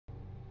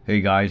Hey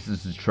guys,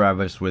 this is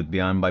Travis with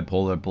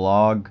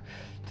BeyondBipolarPage.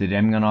 Today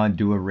I'm gonna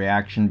do a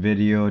reaction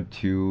video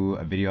to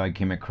a video I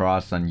came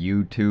across on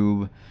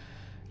YouTube.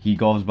 He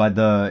goes by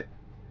the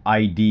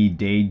ID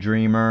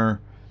Daydreamer,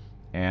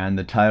 and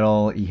the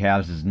title he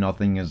has is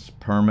 "Nothing is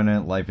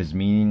Permanent, Life is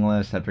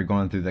Meaningless." After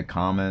going through the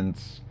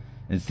comments,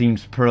 it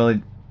seems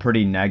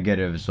pretty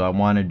negative, so I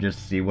want to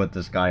just see what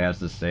this guy has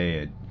to say.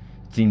 It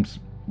seems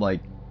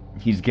like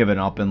he's given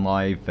up in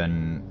life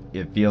and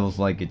it feels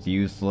like it's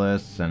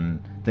useless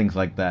and things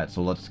like that.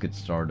 So let's get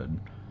started.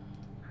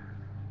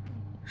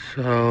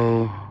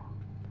 So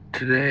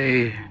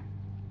today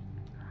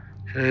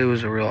today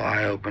was a real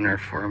eye-opener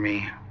for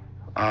me.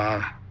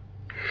 It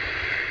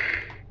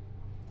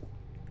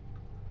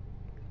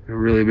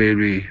really made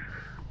me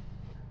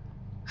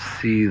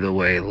see the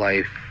way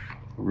life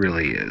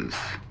really is.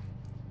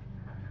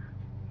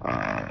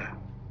 Uh,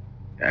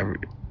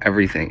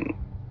 everything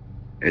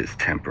is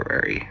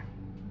temporary.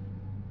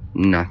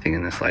 Nothing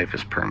in this life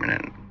is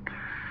permanent,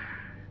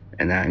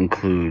 and that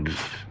includes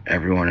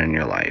everyone in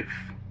your life.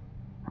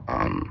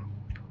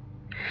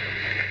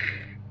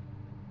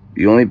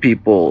 The only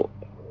people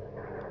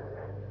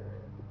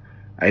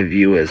I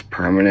view as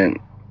permanent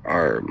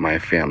are my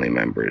family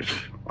members.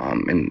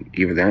 And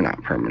even they're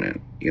not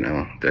permanent,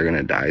 they're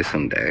gonna die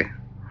someday.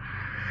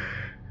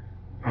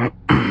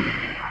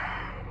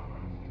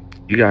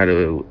 You got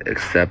to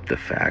accept the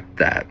fact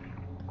that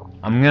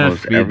I'm gonna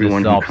most speed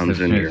everyone this who up comes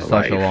since into it's your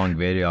such a life long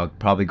video. I'll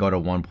probably go to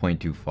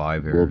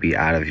 1.25 will here. be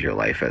out of your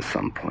life at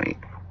some point.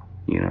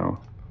 Your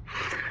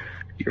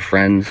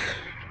friends,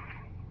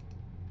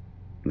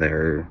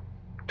 they're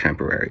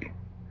temporary.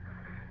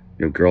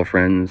 Your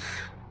girlfriends,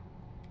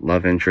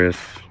 love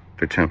interests,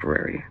 they're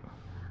temporary.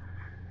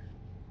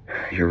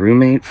 Your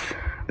roommates,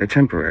 they're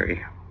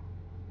temporary.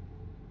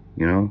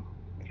 Your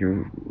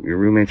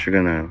roommates are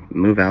gonna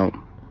move out,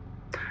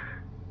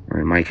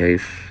 or in my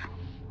case,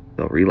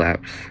 they'll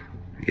relapse,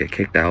 get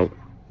kicked out.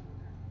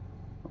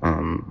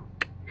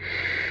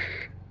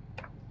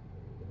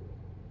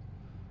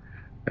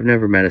 I've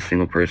never met a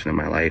single person in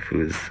my life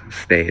who's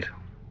stayed.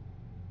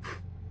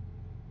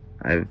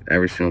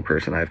 Every single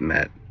person I've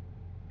met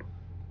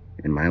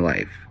in my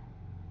life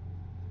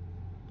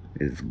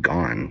is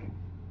gone.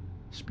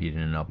 Speeding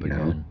it up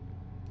again.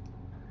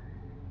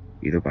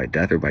 Either by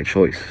death or by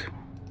choice.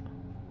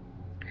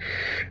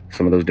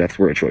 Some of those deaths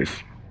were a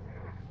choice.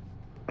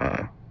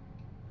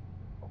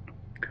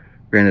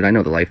 Granted, I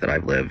know the life that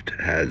I've lived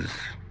has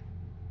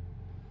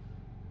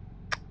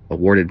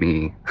awarded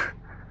me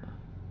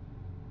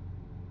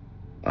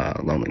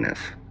loneliness.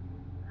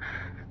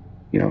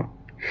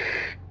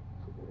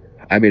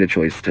 I made a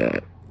choice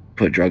to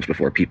put drugs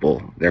before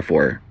people,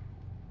 therefore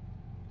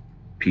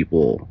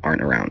people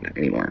aren't around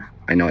anymore.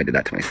 I know I did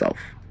that to myself.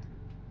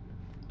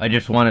 I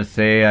just want to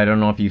say, I don't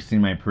know if you've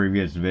seen my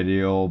previous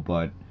video,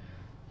 but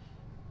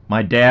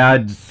my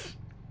dad's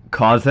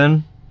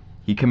cousin,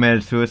 he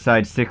committed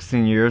suicide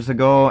 16 years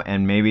ago,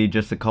 and maybe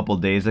just a couple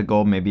days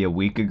ago, maybe a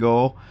week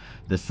ago,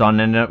 the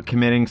son ended up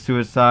committing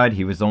suicide.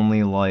 He was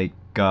only like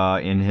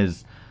in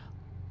his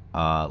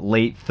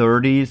late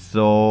 30s,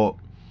 so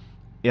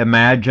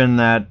imagine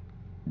that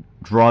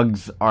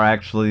drugs are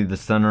actually the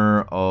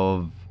center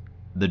of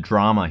the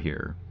drama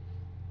here.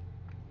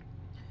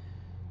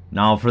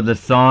 Now, for the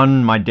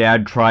son, my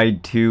dad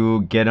tried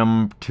to get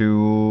him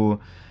to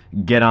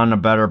get on a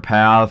better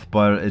path,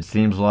 but it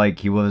seems like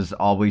he was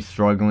always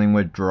struggling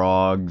with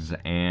drugs,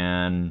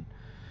 and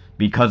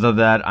because of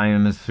that, I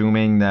am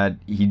assuming that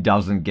he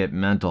doesn't get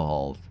mental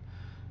health.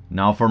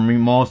 Now, for me,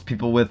 most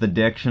people with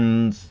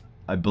addictions,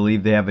 I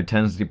believe they have a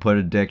tendency to put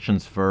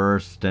addictions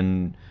first,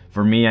 and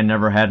for me, I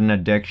never had an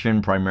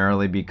addiction,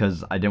 primarily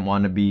because I didn't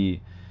want to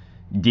be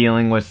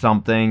dealing with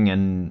something,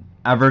 and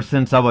ever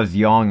since I was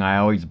young, I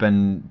always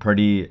been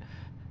pretty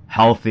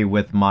healthy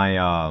with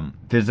my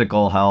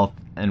physical health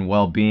and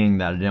well-being,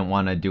 that I didn't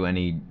want to do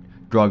any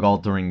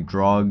drug-altering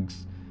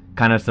drugs.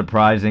 Kind of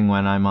surprising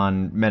when I'm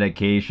on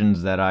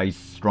medications that I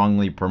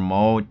strongly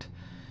promote.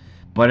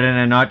 But in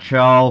a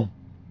nutshell,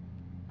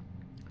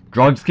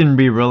 drugs can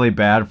be really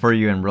bad for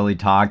you and really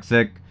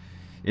toxic.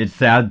 It's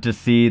sad to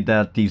see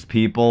that these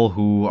people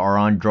who are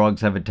on drugs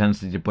have a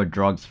tendency to put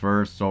drugs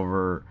first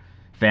over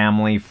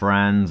family,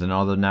 friends, and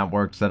other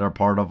networks that are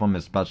part of them,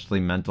 especially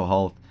mental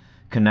health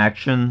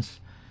connections.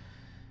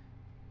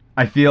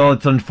 I feel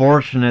it's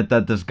unfortunate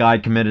that this guy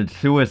committed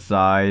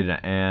suicide,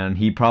 and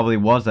he probably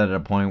was at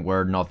a point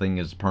where nothing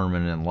is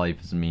permanent,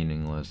 life is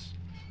meaningless.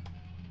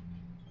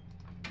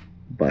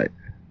 But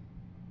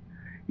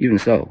even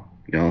so,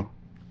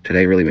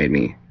 today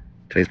really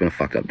today's been a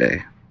fucked up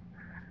day.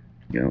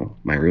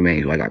 My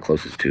roommate, who I got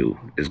closest to,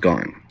 is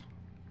gone.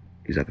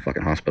 He's at the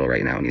fucking hospital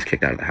right now, and he's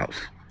kicked out of the house.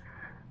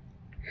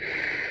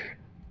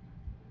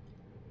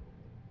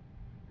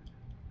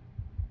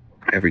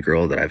 Every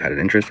girl that I've had an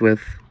interest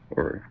with,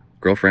 or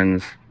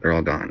girlfriends, they're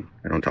all gone.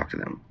 I don't talk to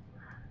them.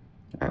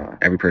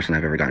 Every person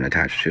I've ever gotten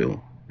attached to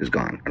is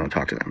gone. I don't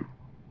talk to them.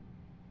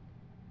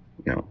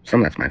 Some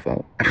of that's my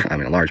fault. I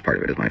mean, a large part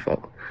of it is my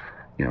fault.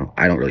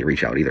 I don't really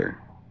reach out either.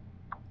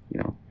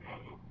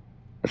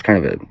 That's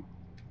kind of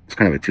it's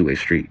kind of a two-way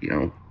street, you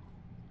know.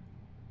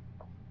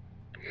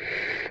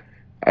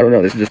 I don't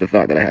know. This is just a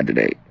thought that I had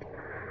today.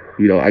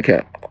 You know, I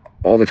can't,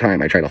 all the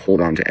time I try to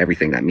hold on to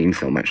everything that means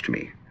so much to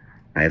me.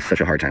 I have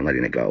such a hard time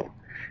letting it go.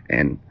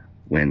 And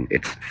when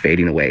it's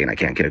fading away and I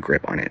can't get a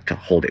grip on it to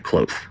hold it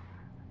close,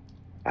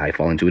 I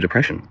fall into a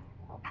depression.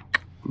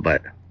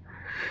 But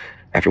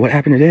after what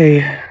happened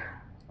today,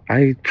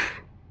 I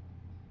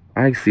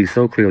see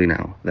so clearly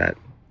now that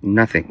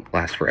nothing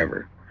lasts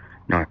forever.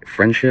 Not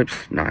friendships,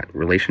 not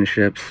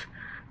relationships,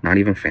 not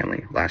even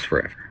family lasts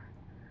forever.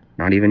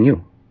 Not even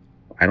you.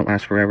 I don't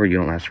last forever, you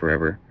don't last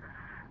forever.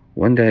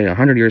 One day,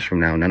 100 years from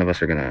now, none of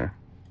us are gonna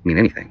mean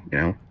anything, you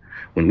know?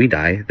 When we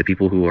die, the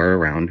people who are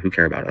around, who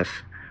care about us,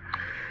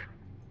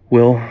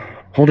 will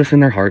hold us in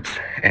their hearts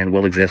and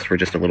will exist for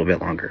just a little bit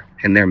longer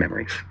in their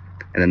memories.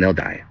 And then they'll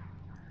die.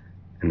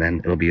 And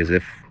then it'll be as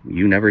if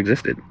you never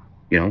existed.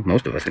 You know,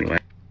 most of us anyway.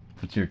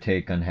 What's your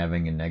take on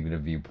having a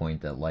negative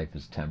viewpoint that life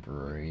is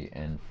temporary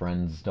and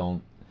friends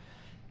don't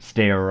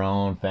stay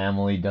around,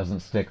 family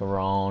doesn't stick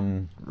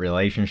around,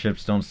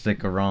 relationships don't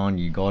stick around,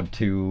 you go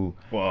to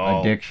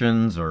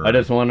addictions? Or I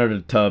just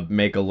wanted to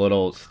make a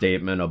little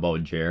statement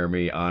about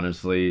Jeremy,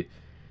 honestly.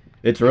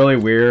 It's really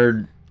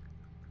weird.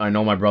 I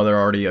know my brother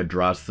already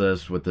addressed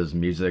this with his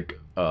music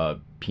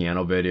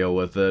piano video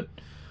with it.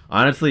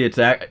 Honestly, it's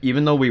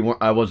even though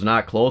I was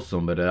not close to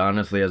him, but it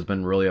honestly has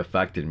been really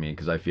affected me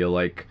because I feel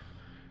like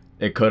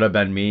it could have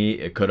been me,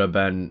 it could have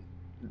been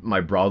my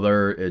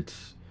brother. It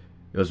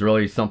was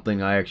really something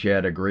I actually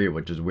had to agree,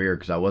 which is weird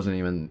because I wasn't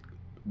even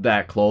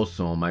that close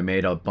to him. I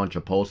made a bunch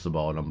of posts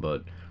about him,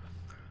 but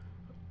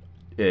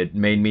it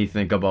made me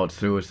think about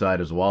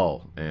suicide as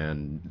well,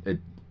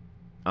 and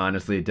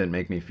honestly it didn't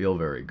make me feel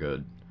very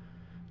good.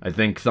 I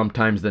think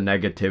sometimes the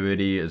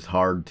negativity is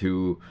hard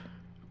to.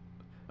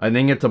 I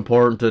think it's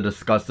important to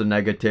discuss the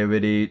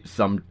negativity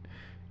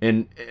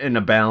in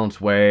a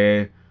balanced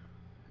way.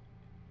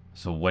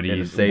 So what do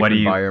you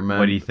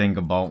think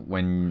about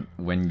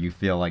when you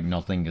feel like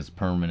nothing is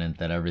permanent,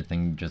 that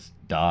everything just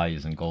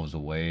dies and goes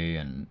away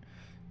and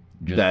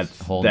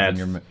just holds in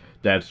your...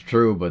 That's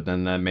true, but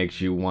then that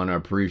makes you want to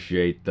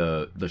appreciate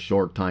the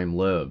short time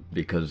lived,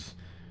 because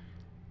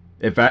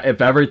if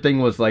everything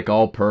was like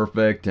all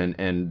perfect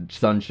and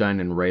sunshine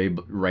and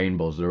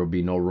rainbows, there would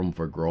be no room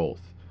for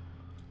growth.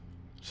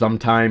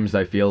 Sometimes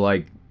I feel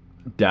like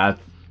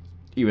death,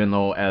 even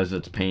though as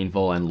it's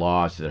painful and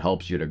loss, it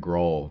helps you to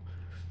grow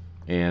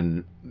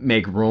and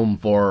make room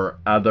for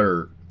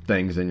other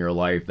things in your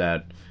life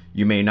that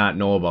you may not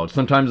know about.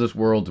 Sometimes this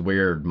world's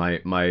weird.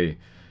 My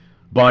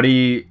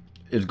buddy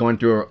is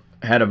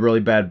had a really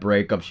bad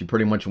breakup. She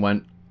pretty much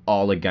went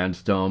all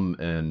against him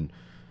and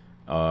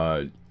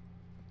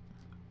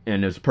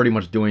is pretty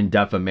much doing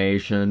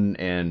defamation,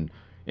 and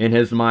in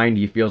his mind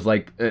he feels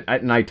like,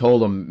 and I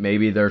told him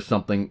maybe there's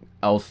something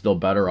else still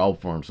better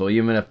out for him. So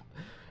even if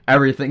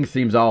everything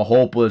seems all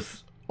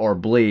hopeless or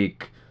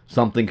bleak,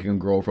 something can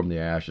grow from the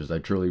ashes. I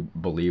truly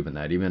believe in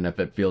that. Even if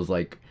it feels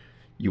like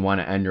you want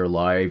to end your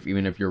life,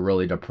 even if you're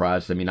really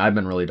depressed. I mean, I've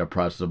been really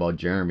depressed about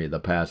Jeremy the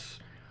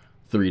past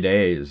 3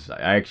 days.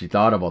 I actually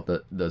thought about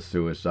the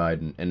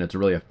suicide, and it's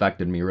really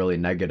affected me really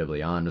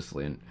negatively,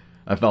 honestly. And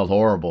I felt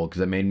horrible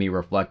because it made me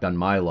reflect on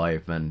my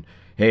life and,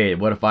 hey,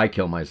 what if I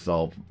kill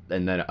myself?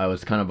 And then I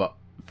was kind of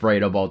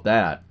afraid about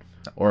that.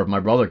 Or if my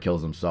brother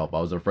kills himself,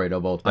 I was afraid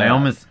about that.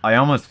 I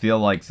almost feel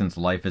like since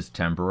life is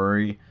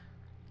temporary,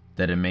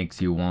 that it makes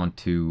you want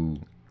to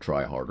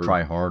try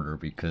harder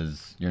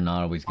because you're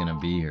not always going to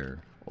be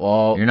here.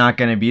 Well, you're not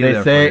going to be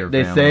there for your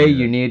family. They say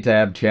you need to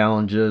have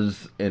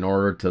challenges in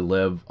order to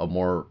live a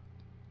more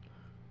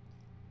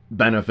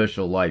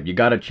beneficial life. You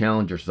got to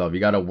challenge yourself. You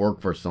got to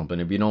work for something.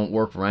 If you don't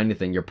work for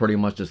anything, you're pretty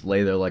much just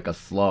lay there like a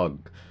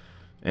slug.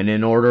 And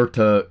in order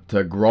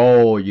to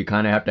grow, you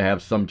kind of have to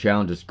have some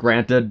challenges.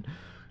 Granted,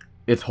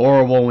 it's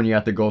horrible when you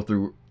have to go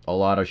through a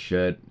lot of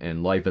shit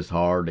and life is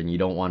hard and you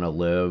don't want to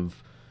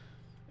live.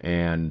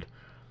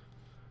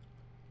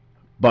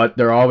 But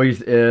there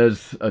always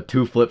is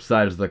two flip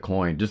sides of the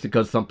coin. Just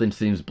because something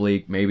seems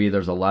bleak, maybe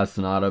there's a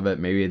lesson out of it.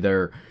 Maybe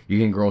you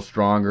can grow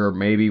stronger.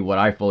 Maybe what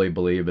I fully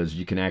believe is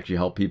you can actually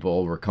help people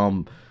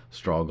overcome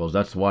struggles.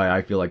 That's why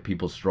I feel like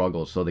people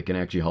struggle, so they can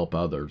actually help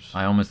others.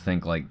 I almost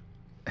think like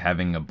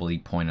having a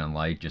bleak point in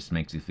life just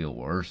makes you feel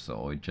worse,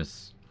 so it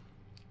just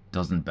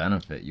doesn't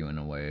benefit you in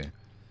a way.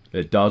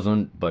 It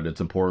doesn't, but it's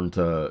important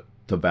to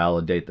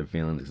validate the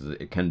feelings.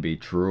 It can be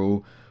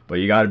true, but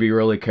you got to be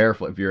really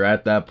careful. If you're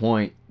at that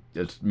point,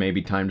 it's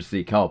maybe time to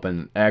seek help.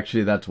 And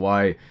actually, that's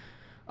why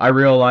I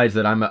realized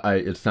that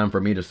it's time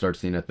for me to start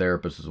seeing a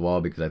therapist as well,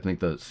 because I think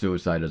the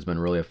suicide has been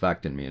really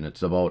affecting me. And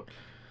it's about,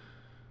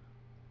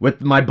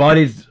 with my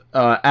buddy's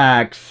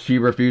ex, she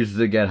refuses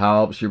to get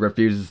help. She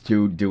refuses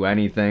to do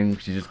anything.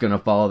 She's just going to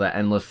follow the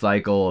endless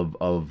cycle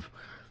of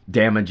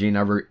damaging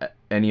everyone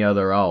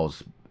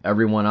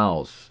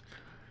else.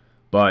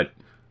 But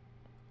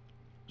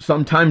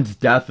sometimes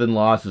death and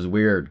loss is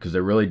weird because it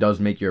really does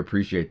make you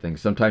appreciate things.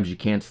 Sometimes you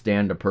can't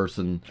stand a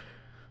person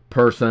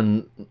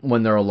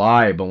when they're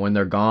alive, but when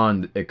they're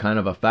gone, it kind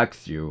of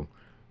affects you.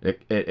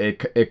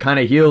 It kind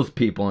of heals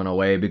people in a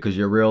way, because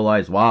you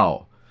realize,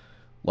 wow,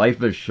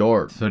 life is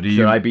short. So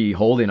should I be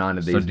holding on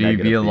to these? So do you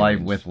negative feel like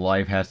feelings? with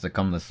life has to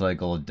come the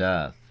cycle of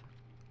death,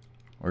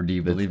 or do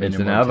you believe in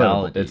It's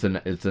inevitable.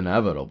 immortality? It's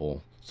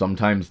inevitable.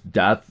 Sometimes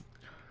death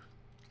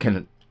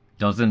can.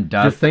 Doesn't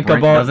death Just think bring,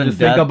 about- doesn't just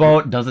death, think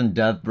about- doesn't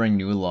death bring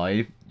new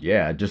life?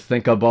 Yeah, just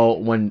think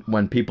about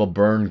when people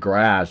burn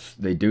grass,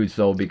 they do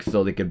so because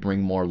so they could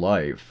bring more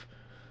life.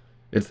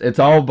 It's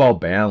all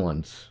about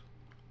balance.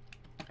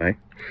 Right?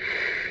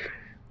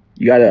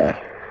 You gotta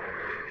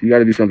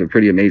do something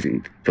pretty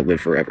amazing to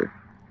live forever.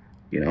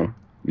 You know,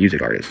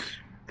 music artists,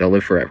 they'll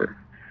live forever.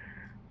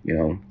 You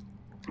know,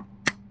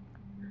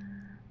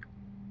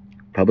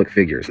 public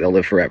figures, they'll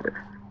live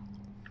forever.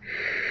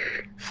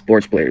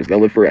 Sports players, they'll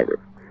live forever.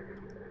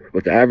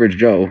 But the average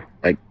Joe,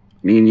 like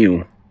me and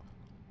you,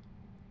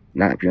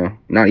 not even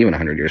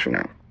 100 years from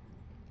now.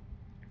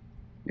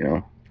 You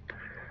know,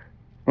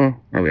 well,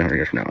 probably 100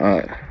 years from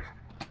now.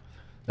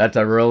 That's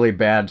a really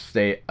bad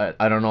state.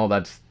 I don't know.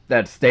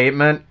 That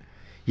statement.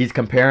 He's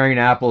comparing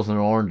apples and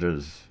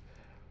oranges.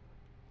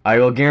 I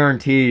will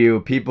guarantee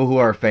you, people who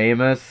are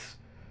famous,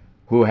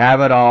 who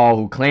have it all,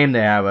 who claim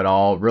they have it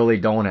all, really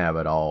don't have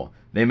it all.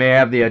 They may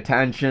have the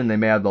attention, they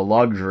may have the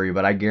luxury,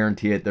 but I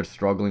guarantee it, they're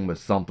struggling with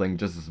something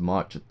just as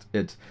much.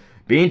 It's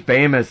being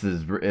famous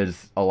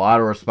is a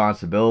lot of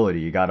responsibility.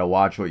 You got to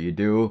watch what you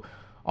do,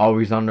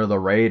 always under the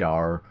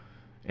radar.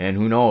 And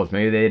who knows?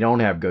 Maybe they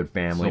don't have good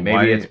family. So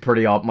maybe it's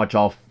pretty much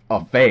all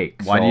a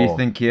fake. Why do you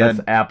think he had?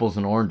 That's apples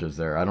and oranges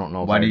there. I don't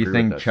know. Why if I do you agree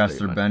with think that Chester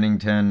statement.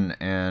 Bennington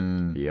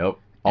and Yep.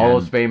 All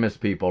those and- famous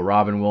people: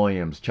 Robin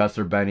Williams,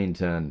 Chester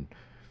Bennington,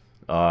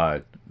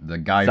 the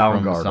guy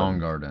from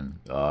Soundgarden.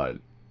 Soundgarden?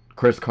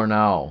 Chris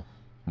Cornell.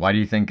 Why do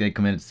you think they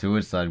committed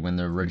suicide when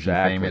they're rich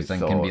Exactly, and famous and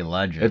so can be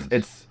legends?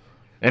 It's,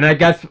 and I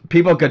guess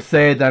people could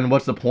say, then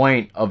what's the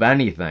point of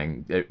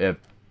anything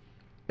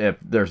if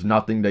there's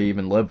nothing to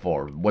even live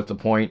for? What's the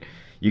point?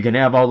 You can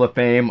have all the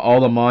fame, all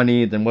the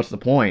money, then what's the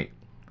point?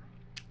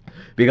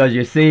 Because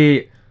you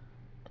see,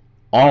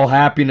 all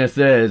happiness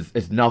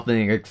is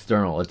nothing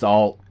external. It's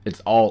all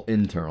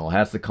internal. It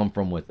has to come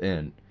from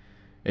within.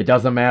 It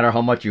doesn't matter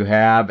how much you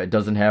have. It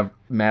doesn't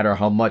matter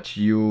how much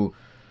you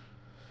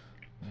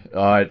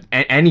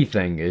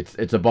anything.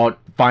 It's about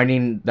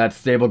finding that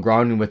stable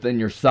grounding within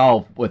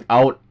yourself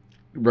without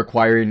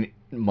requiring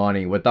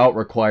money, without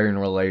requiring a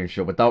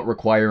relationship, without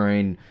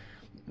requiring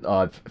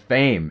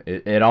fame.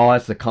 It all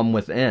has to come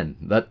within.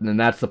 And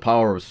that's the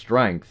power of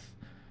strength.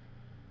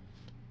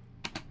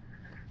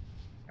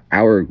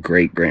 Our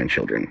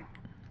great-grandchildren,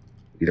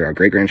 either our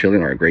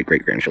great-grandchildren or our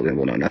great-great-grandchildren,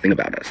 will know nothing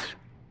about us.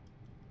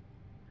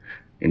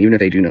 And even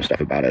if they do know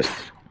stuff about us,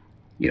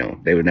 you know,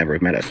 they would never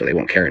have met us, so they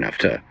won't care enough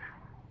to,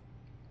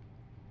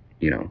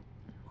 you know,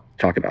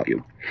 talk about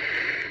you.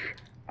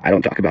 I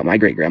don't talk about my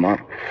great-grandma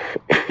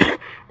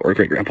or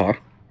great-grandpa.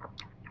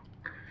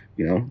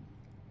 You know,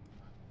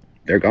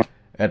 they're gone.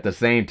 At the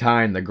same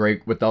time,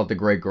 without the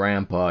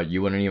great-grandpa,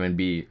 you wouldn't even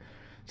be...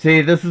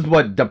 See, this is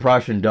what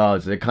depression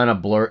does. It kind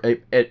of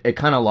it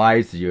kind of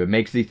lies to you. It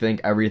makes you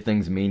think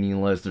everything's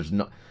meaningless.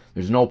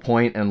 There's no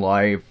point in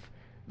life.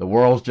 The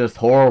world's just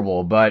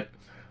horrible. But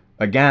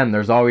again,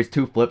 there's always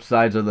two flip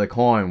sides of the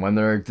coin. When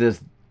there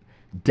exists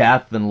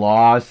death and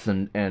loss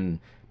and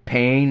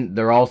pain,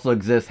 there also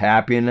exists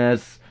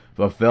happiness,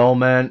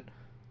 fulfillment,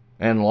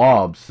 and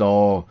love.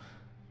 So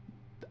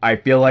I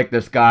feel like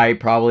this guy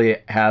probably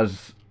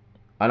has...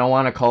 I don't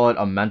want to call it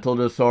a mental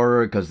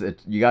disorder, because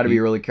you got to be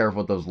really careful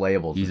with those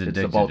labels. He's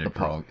addicted about to the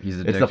drugs.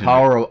 It's the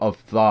power of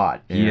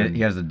thought. He and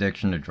has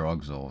addiction to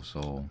drugs, though.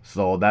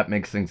 so that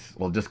makes things...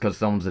 Well, just because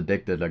someone's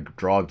addicted to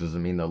drugs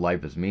doesn't mean their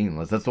life is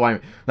meaningless. That's why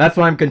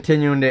I'm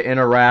continuing to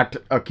interact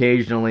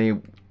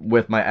occasionally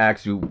with my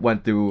ex, who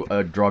went through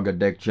a drug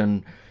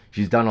addiction.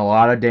 She's done a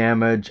lot of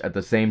damage. At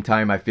the same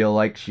time, I feel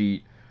like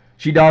she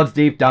does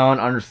deep down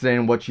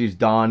understand what she's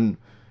done.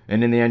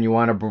 And in the end, you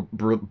want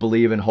to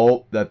believe in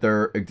hope, that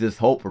there exists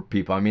hope for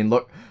people. I mean,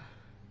 look,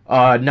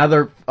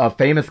 another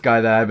famous guy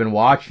that I've been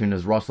watching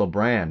is Russell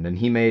Brand, and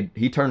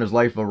he turned his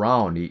life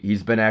around.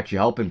 He's been actually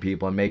helping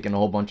people and making a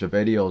whole bunch of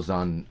videos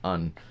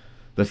on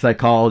the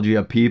psychology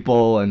of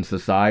people and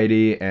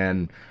society.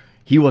 And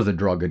he was a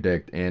drug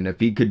addict, and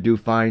if he could do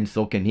fine,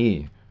 so can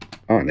he.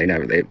 Oh, and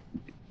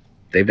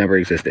they've never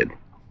existed,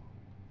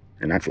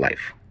 and that's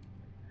life.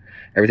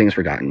 Everything is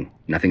forgotten.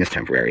 Nothing is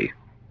temporary.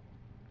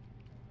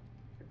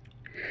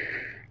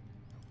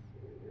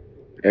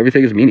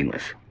 Everything is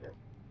meaningless.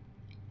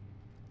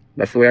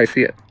 That's the way I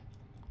see it.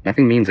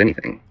 Nothing means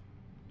anything.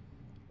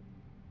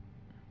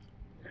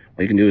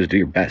 All you can do is do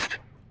your best.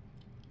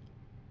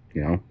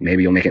 You know,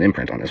 maybe you'll make an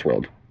imprint on this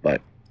world,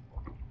 but...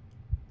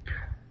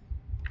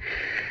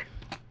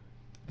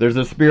 There's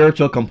a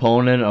spiritual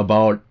component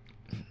about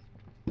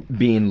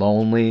being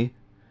lonely,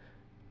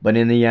 but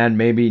in the end,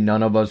 maybe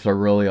none of us are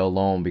really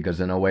alone, because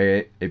in a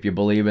way, if you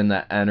believe in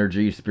that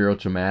energy,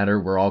 spiritual matter,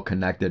 we're all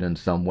connected in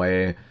some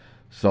way.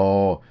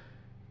 So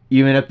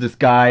even if this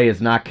guy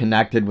is not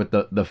connected with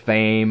the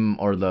fame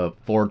or the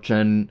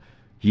fortune,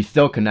 he's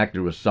still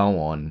connected with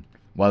someone.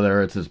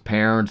 Whether it's his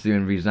parents,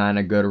 even if he's not in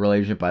a good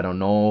relationship, I don't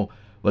know.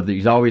 Whether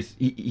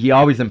he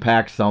always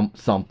impacts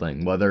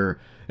something. Whether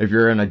if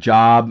you're in a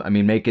job, I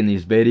mean, making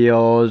these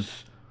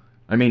videos.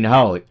 I mean,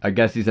 hell, I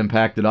guess he's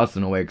impacted us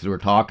in a way because we're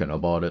talking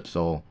about it.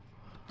 So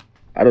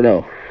I don't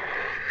know.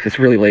 It's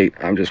really late.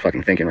 I'm just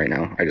fucking thinking right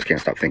now. I just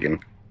can't stop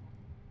thinking.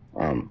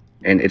 And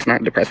it's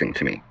not depressing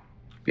to me,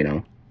 you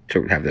know,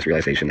 to have this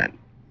realization that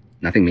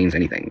nothing means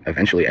anything.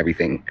 Eventually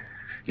everything,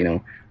 you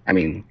know, I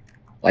mean,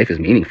 life is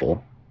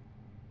meaningful,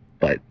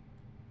 but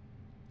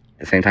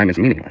at the same time it's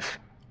meaningless.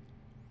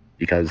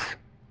 Because,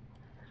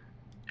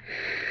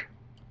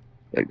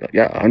 like,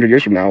 yeah, 100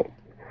 years from now,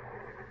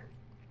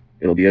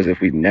 it'll be as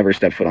if we never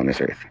stepped foot on this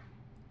earth.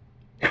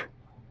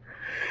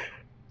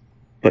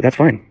 But that's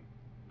fine.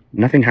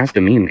 Nothing has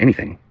to mean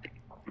anything.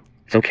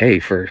 It's okay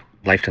for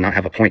life to not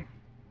have a point.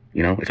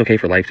 You know, it's okay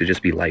for life to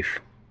just be life.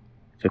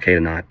 It's okay to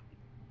not.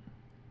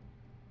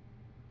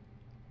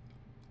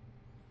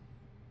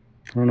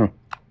 I don't know.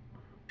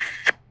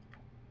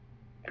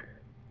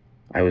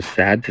 I was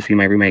sad to see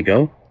my roommate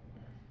go,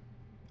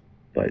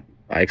 but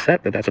I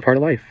accept that that's a part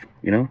of life,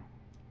 you know?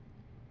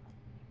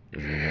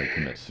 Does he like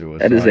commit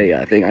suicide? That is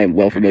a thing I am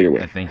well familiar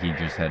with. I think he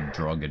just had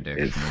drug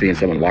addiction. Is seeing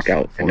someone walk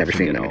out and never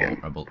seeing them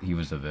again. He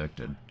was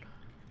evicted.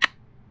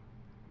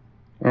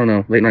 I don't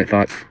know. Late night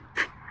thoughts.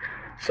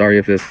 Sorry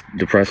if this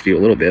depressed you a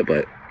little bit,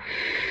 but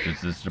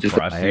Does this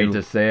depress you? I hate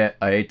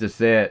to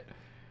say it.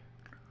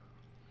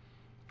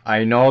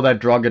 I know that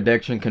drug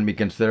addiction can be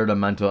considered a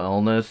mental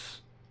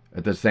illness.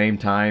 At the same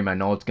time, I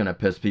know it's going to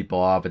piss people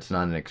off. It's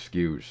not an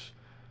excuse.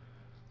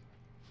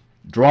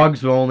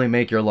 Drugs will only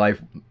make your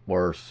life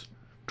worse.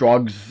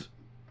 Drugs,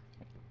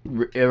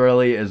 it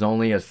really is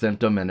only a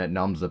symptom and it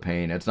numbs the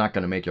pain. It's not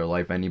going to make your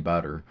life any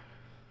better.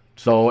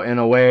 So, in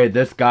a way,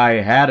 this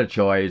guy had a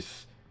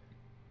choice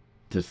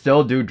to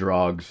still do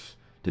drugs,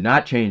 to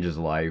not change his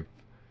life,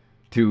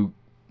 to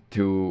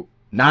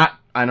not,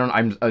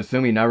 I'm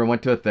assuming he never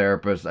went to a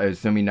therapist, I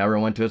assume he never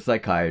went to a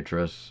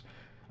psychiatrist,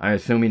 I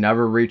assume he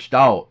never reached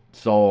out.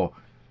 So,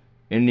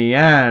 in the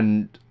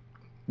end,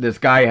 this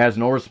guy has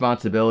no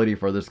responsibility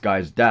for this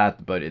guy's death,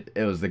 but it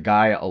was the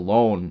guy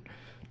alone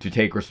to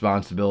take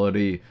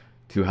responsibility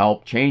to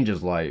help change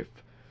his life.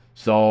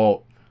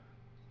 So,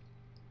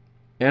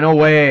 in a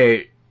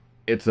way,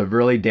 it's a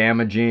really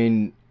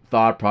damaging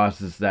thought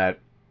process that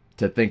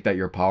to think that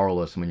you're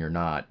powerless when you're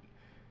not.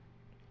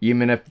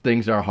 Even if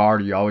things are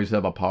hard, you always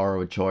have a power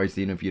of choice,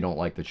 even if you don't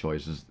like the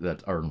choices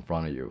that are in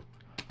front of you.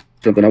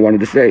 something I wanted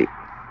to say.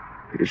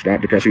 It's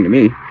not depressing to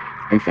me.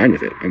 I'm fine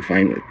with it. I'm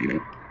fine with, you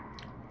know,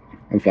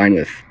 I'm fine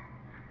with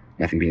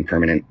nothing being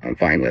permanent. I'm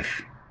fine with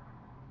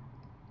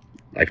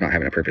life not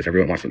having a purpose.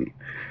 Everyone wants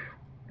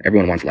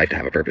life to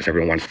have a purpose.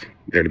 Everyone wants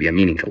there to be a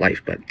meaning to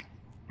life, but in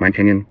my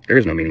opinion, there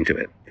is no meaning to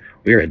it.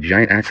 We are a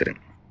giant accident,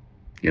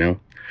 you know?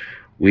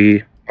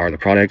 We are the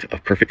product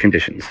of perfect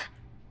conditions.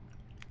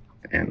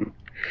 And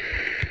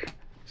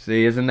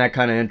see, isn't that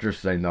kind of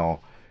interesting,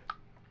 though?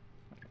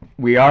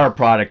 We are a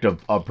product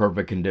of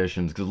perfect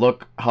conditions, because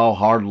look how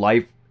hard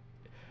life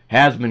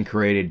has been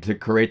created to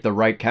create the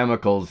right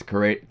chemicals,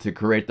 to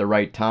create the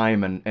right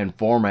time and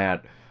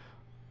format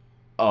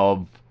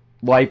of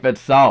life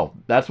itself.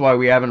 That's why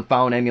we haven't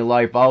found any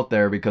life out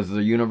there, because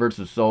the universe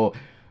is so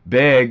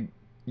big,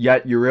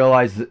 yet you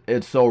realize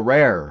it's so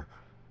rare.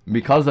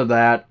 Because of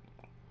that,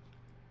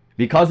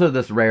 because of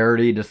this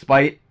rarity,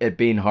 despite it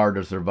being hard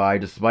to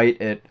survive,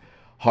 despite it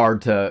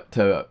hard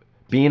to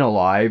being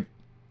alive,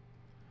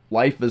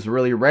 life is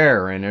really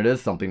rare, and it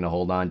is something to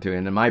hold on to.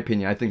 And in my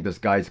opinion, I think this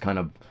guy's kind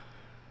of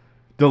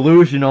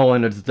delusional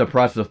in its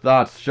depressive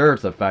thoughts. Sure,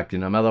 it's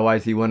affecting him.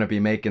 Otherwise, he wouldn't be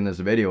making this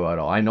video at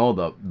all. I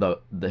know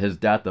his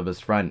death of his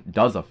friend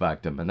does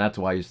affect him, and that's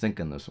why he's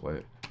thinking this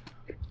way.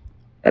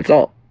 that's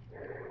all.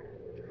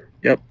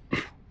 Yep.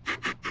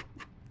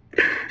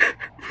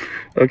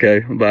 Okay,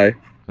 bye.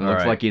 It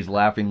looks right. like he's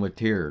laughing with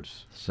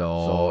tears.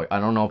 So I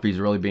don't know if he's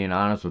really being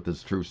honest with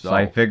his true self.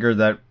 I figured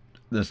that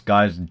this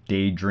guy's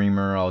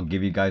Daydreamer. I'll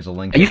give you guys a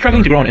link. Are you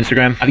struggling to grow on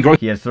Instagram? Have you grown?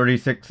 He has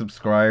 36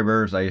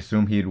 subscribers. I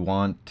assume he'd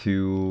want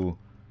to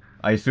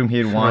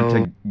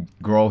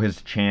grow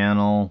his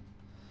channel.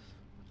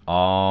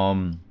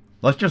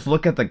 Let's just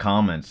look at the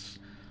comments.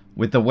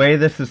 With the way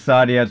this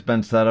society has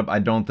been set up, I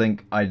don't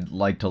think I'd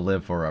like to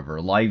live forever.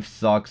 Life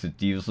sucks,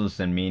 it's useless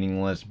and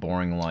meaningless,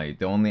 boring life.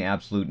 The only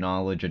absolute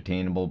knowledge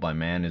attainable by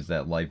man is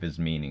that life is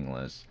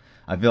meaningless.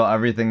 I feel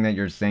everything that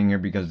you're saying here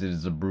because it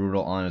is a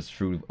brutal, honest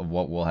truth of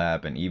what will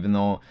happen. Even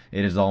though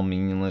it is all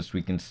meaningless,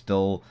 we can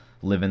still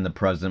live in the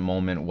present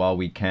moment while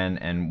we can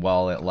and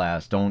while it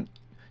lasts. Don't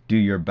do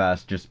your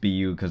best, just be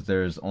you, because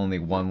there's only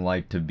one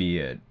life to be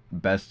it.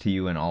 Best to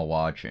you and all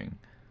watching.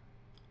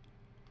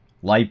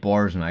 Light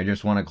bores me. I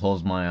just want to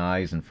close my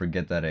eyes and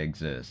forget that it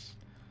exists.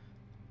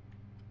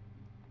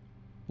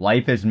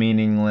 Life is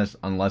meaningless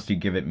unless you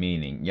give it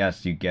meaning.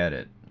 Yes, you get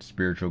it.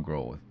 Spiritual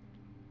growth.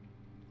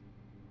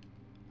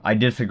 I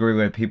disagree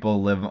with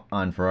people live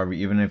on forever.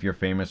 Even if you're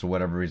famous for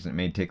whatever reason, it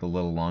may take a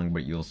little long,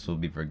 but you'll still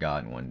be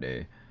forgotten one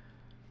day.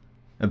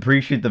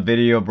 Appreciate the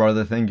video,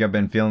 brother. Think I've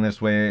been feeling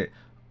this way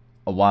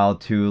a while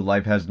too.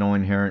 Life has no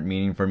inherent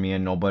meaning for me,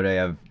 and nobody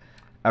I've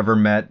ever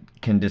met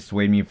can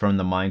dissuade me from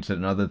the mindset.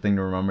 Another thing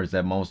to remember is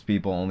that most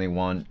people only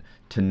want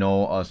to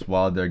know us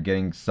while they're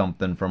getting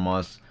something from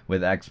us,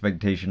 with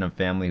expectation of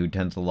family who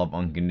tends to love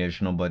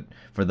unconditional, but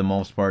for the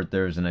most part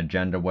there's an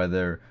agenda,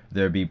 whether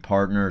there be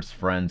partners,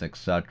 friends,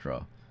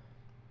 etc.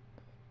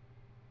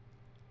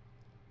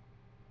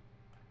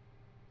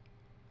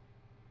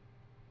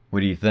 What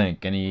do you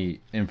think?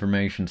 Any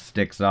information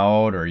sticks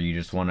out, or you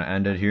just want to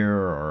end it here,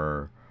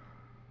 or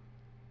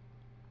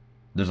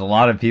there's a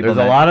lot of people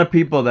There's a lot of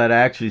people that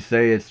actually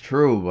say it's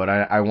true, but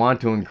I want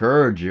to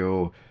encourage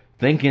you,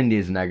 thinking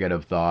these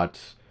negative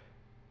thoughts,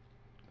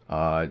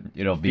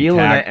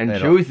 feeling it and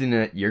choosing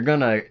it, you're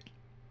gonna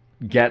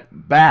get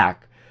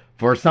back.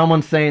 For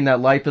someone saying that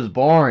life is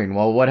boring,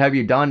 well, what have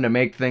you done to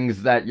make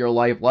things that your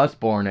life less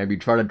boring? Have you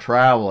tried to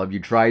travel? Have you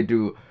tried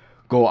to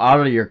go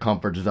out of your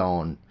comfort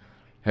zone?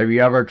 Have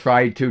you ever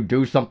tried to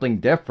do something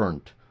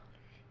different?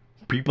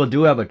 People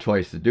do have a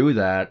choice to do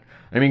that.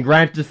 I mean,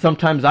 granted,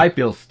 sometimes I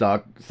feel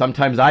stuck.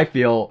 Sometimes I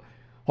feel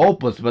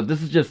hopeless, but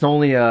this is just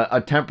only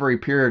a temporary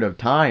period of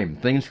time.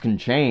 Things can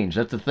change.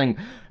 That's the thing.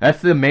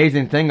 That's the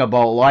amazing thing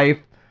about life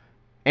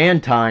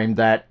and time,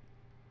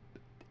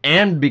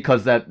 and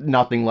because that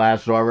nothing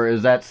lasts forever,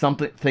 is that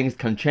things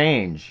can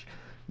change.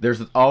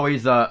 There's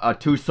always a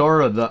two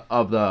sort of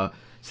the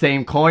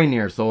same coin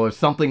here. So if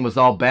something was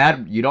all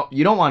bad, you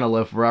don't want to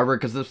live forever,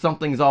 because if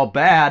something's all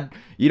bad,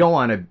 you don't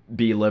want to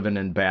be living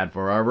in bad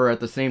forever. At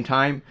the same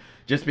time,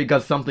 just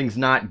because something's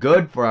not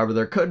good forever,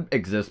 there could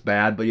exist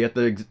bad, but you have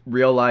to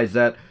realize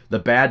that the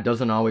bad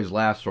doesn't always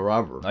last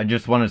forever. I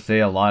just want to say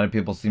a lot of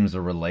people seems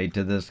to relate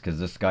to this, because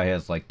this guy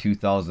has like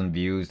 2,000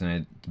 views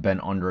and it's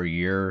been under a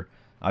year.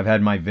 I've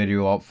had my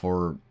video up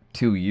for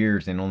 2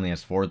 years and only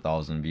has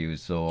 4,000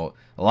 views, so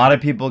a lot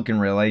of people can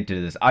relate to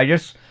this. I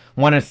just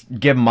want to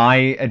give my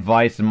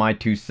advice and my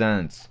 2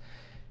 cents.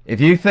 If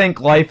you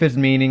think life is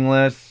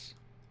meaningless,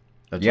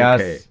 That's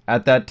yes, okay.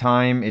 at that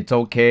time, it's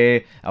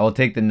okay. I will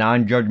take the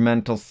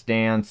non-judgmental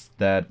stance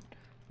that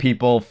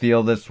people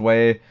feel this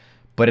way,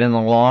 but in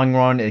the long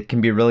run, it can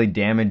be really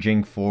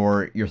damaging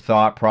for your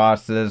thought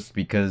process,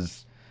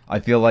 because I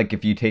feel like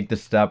if you take the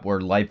step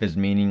where life is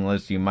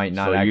meaningless, you might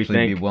not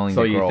be willing to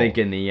grow. So you think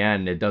in the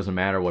end, it doesn't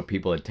matter what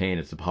people attain;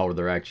 it's how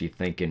they're actually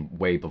thinking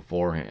way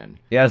beforehand.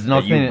 It has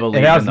nothing.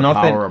 It has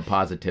nothing. Power of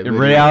positivity.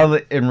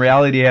 In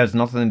reality, it has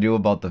nothing to do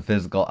about the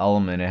physical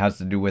element. It has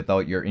to do with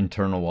your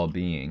internal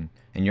well-being,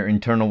 and your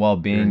internal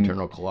well-being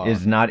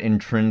is not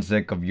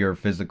intrinsic of your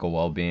physical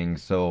well-being.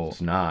 So it's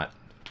not.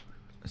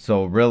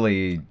 So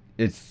really,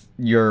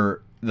 the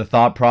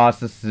thought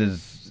process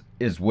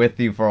is with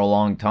you for a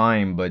long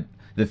time, but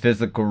the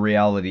physical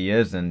reality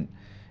isn't.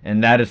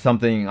 And that is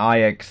something I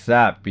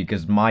accept,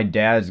 because my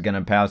dad's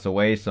gonna pass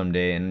away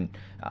someday, and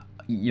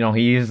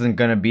he isn't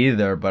gonna be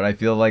there, but I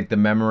feel like the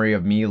memory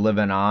of me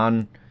living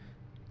on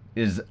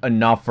is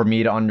enough for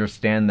me to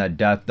understand that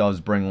death does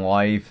bring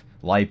life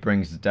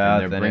brings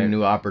death, and they bring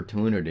new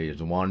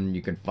opportunities. One,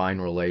 you can find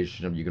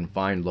relationship, you can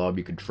find love,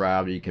 you can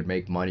travel, you can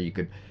make money, you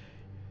could.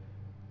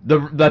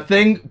 The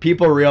thing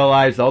people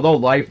realize, although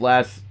life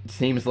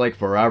seems like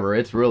forever,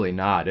 it's really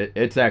not.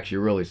 It's actually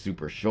really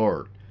super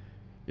short.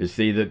 You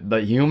see,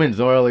 the humans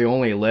really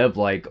only live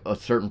like a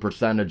certain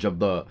percentage of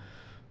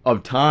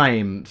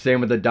time. Same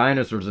with the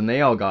dinosaurs, and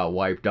they all got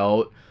wiped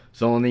out.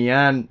 So in the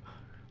end,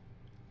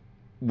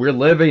 we're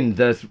living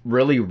this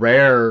really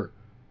rare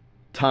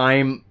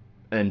time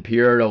and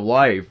period of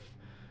life.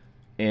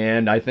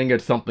 And I think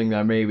it's something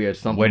that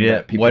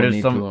that people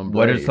need to embrace.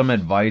 What is some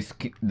advice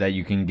that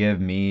you can give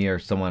me or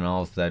someone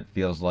else that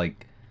feels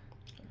like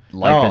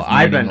life is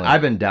meaningless?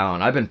 I've been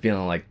down. I've been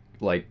feeling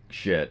like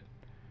shit.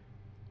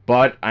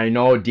 But I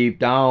know deep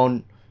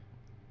down,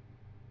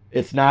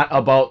 it's not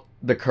about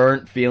the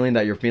current feeling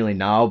that you're feeling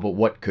now, but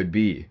what could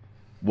be,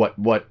 when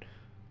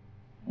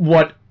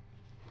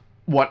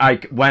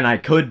I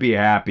could be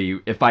happy,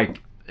 if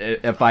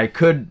I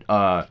could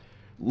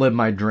live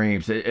my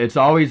dreams. It's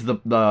always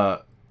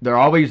there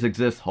always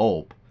exists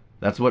hope.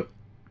 That's what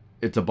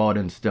it's about,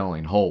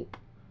 instilling hope.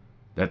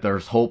 That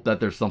there's hope, that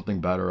there's something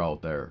better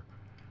out there.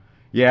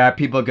 Yeah,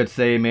 people could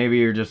say maybe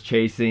you're just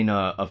chasing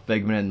a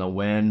figment in the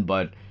wind,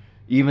 but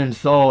even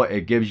so,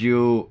 it gives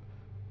you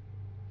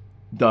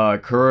the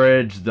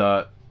courage,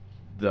 the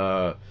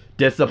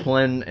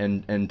discipline,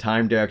 and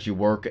time to actually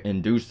work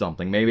and do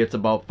something. Maybe it's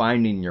about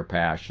finding your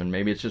passion.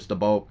 Maybe it's just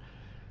about,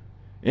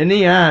 in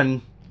the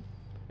end,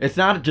 it's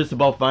not just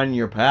about finding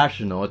your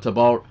passion, though. It's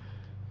about,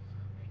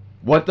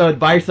 what the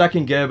advice I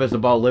can give is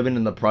about living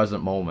in the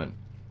present moment.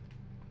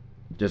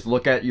 Just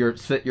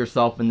sit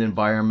yourself in the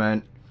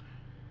environment.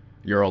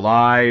 You're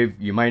alive.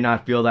 You might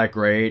not feel that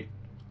great.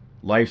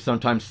 Life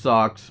sometimes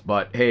sucks,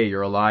 but hey,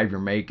 you're alive. You're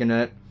making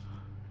it.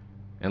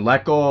 And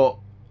let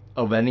go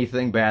of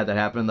anything bad that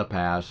happened in the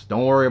past.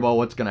 Don't worry about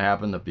what's going to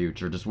happen in the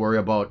future. Just worry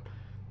about,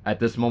 at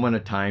this moment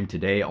of time,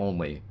 today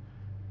only.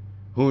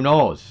 Who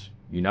knows?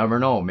 You never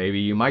know.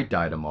 Maybe you might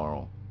die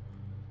tomorrow.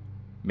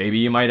 Maybe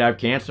you might have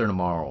cancer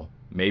tomorrow.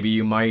 Maybe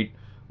you might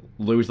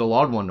lose a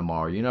loved one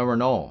tomorrow. You never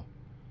know.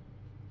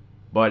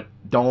 But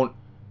don't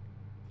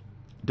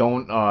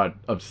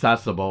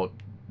obsess about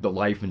the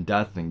life and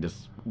death thing.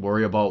 Just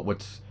worry about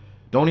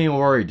don't even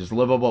worry, just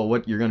live about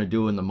what you're gonna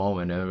do in the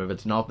moment. And if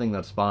it's nothing,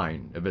 that's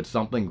fine. If it's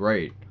something,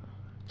 great.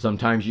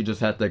 Sometimes you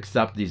just have to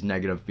accept these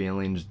negative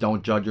feelings.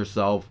 Don't judge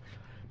yourself.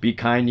 Be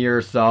kind to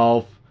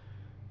yourself.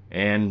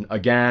 And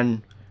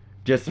again,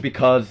 just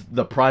because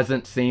the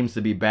present seems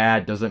to be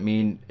bad doesn't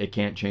mean it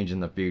can't change in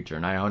the future.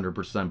 And I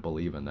 100%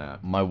 believe in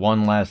that. My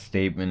one last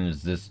statement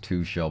is this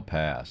too shall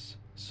pass.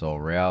 So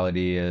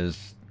reality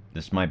is,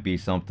 this might be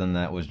something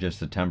that was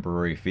just a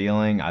temporary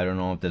feeling. I don't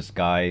know if this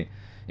guy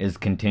is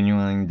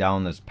continuing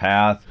down this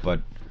path,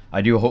 but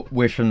I do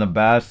wish him the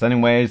best.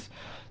 Anyways,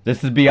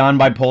 this is Beyond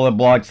Bipolar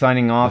Blog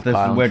signing off. This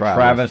is with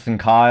Travis and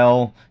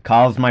Kyle.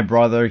 Kyle's my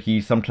brother.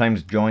 He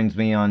sometimes joins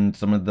me on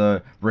some of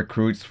the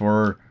recruits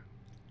for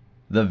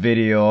the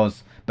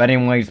videos. But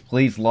anyways,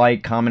 please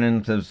like, comment,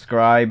 and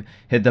subscribe.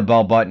 Hit the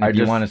bell button if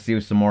you want to see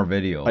some more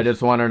videos. I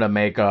just wanted to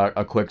make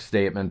a quick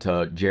statement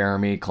to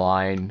Jeremy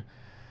Klein.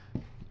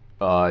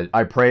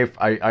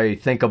 I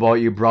think about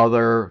you,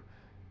 brother.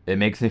 It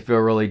makes me feel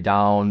really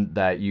down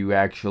that you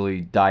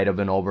actually died of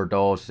an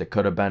overdose. It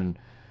could have been,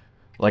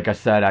 like I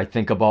said, I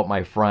think about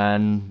my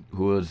friend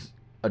who was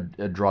a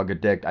drug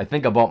addict. I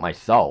think about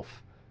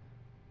myself.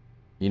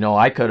 You know,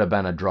 I could have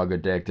been a drug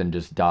addict and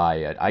just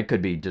die. I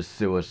could be just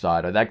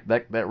suicidal.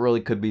 That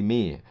really could be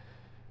me.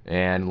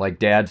 And like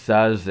Dad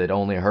says, it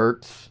only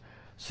hurts.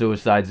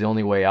 Suicide's the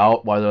only way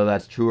out, whether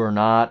that's true or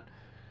not.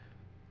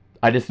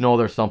 I just know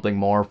there's something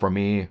more for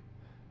me.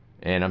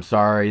 And I'm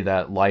sorry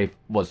that life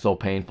was so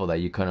painful that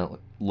you couldn't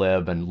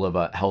live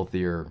a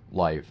healthier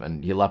life.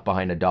 And he left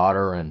behind a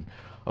daughter and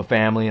a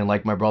family. And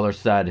like my brother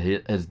said,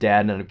 his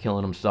dad ended up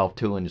killing himself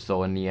too. And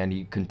so in the end,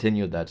 he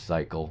continued that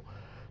cycle.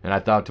 And I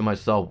thought to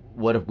myself,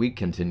 what if we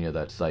continue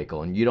that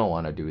cycle? And you don't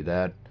want to do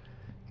that.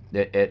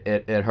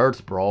 It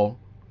hurts, bro.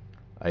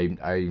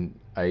 I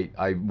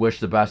wish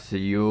the best to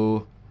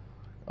you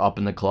up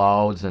in the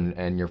clouds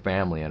and your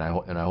family. And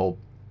I hope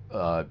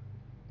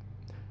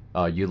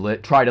you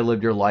try to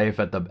live your life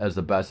as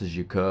the best as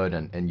you could,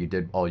 and you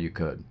did all you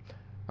could.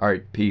 All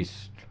right,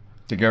 peace.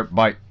 Take care.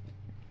 Bye.